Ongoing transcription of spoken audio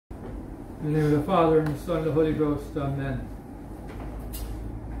In the name of the Father, and the Son, and the Holy Ghost. Amen.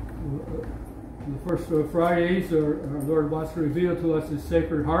 The first Fridays, our Lord wants to reveal to us His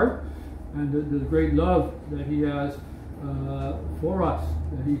Sacred Heart and the great love that He has for us.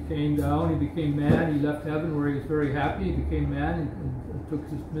 That He came down, He became man, He left heaven where He was very happy, He became man and took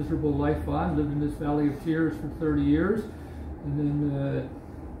His miserable life on, lived in this valley of tears for 30 years, and then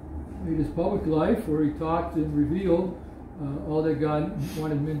made His public life where He taught and revealed all that God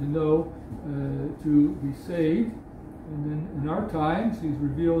wanted men to know to be saved. And then in our times, He's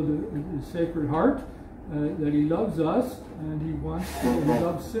revealed His Sacred Heart, that He loves us, and He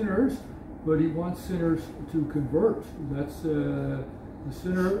loves sinners, but He wants sinners to convert. That's the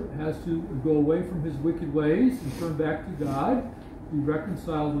sinner has to go away from his wicked ways and turn back to God, be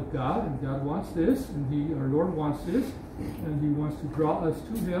reconciled with God, and God wants this, and our Lord wants this, and He wants to draw us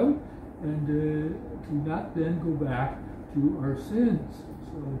to Him, and to not then go back to our sins.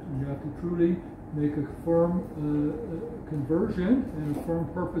 So we have to truly make a firm conversion and a firm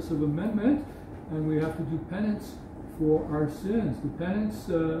purpose of amendment, and we have to do penance for our sins. The penance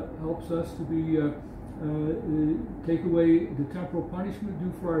helps us to be take away the temporal punishment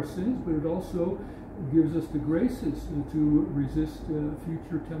due for our sins, but it also gives us the graces to resist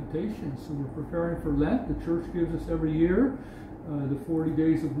future temptations. So we're preparing for Lent. The Church gives us every year the 40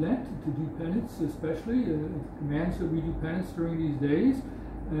 days of Lent to do penance, especially. It commands that we do penance during these days.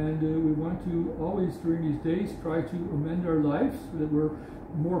 And we want to always, during these days, try to amend our lives so that we're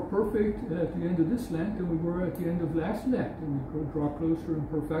more perfect at the end of this Lent than we were at the end of last Lent. And we draw closer in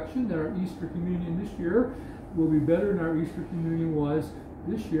perfection. That our Easter communion this year will be better than our Easter communion was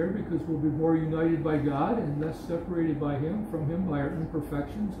this year, because we'll be more united by God and less separated by Him, from Him, by our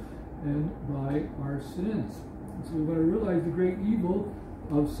imperfections and by our sins. And so we want to realize the great evil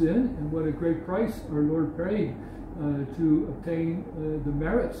of sin and what a great price our Lord paid to obtain the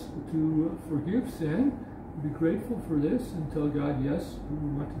merits to forgive sin. Be grateful for this and tell God, yes, we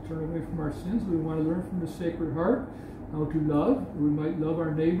want to turn away from our sins. We want to learn from the Sacred Heart how to love. We might love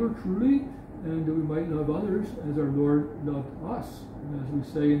our neighbor truly, and we might love others as our Lord loved us. And as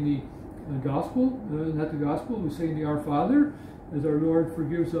we say in the Gospel, not the Gospel, we say in the Our Father, as our Lord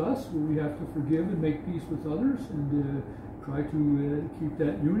forgives us, we have to forgive and make peace with others, and try to keep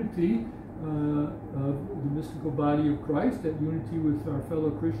that unity of the mystical body of Christ, that unity with our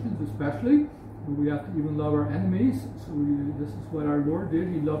fellow Christians especially. But we have to even love our enemies. So this is what our Lord did.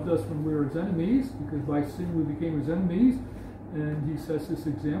 He loved us when we were His enemies, because by sin we became His enemies. And He sets this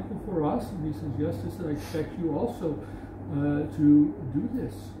example for us, and He says, yes, this I expect you also to do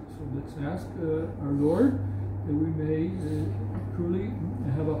this. So let's ask our Lord that we may truly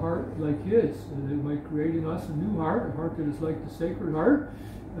have a heart like His, that it might create in us a new heart, a heart that is like the Sacred Heart,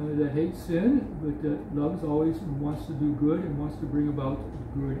 that hates sin, but that loves always and wants to do good and wants to bring about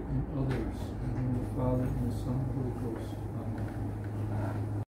good in others. In the name of the Father, and the Son, and the Holy Ghost.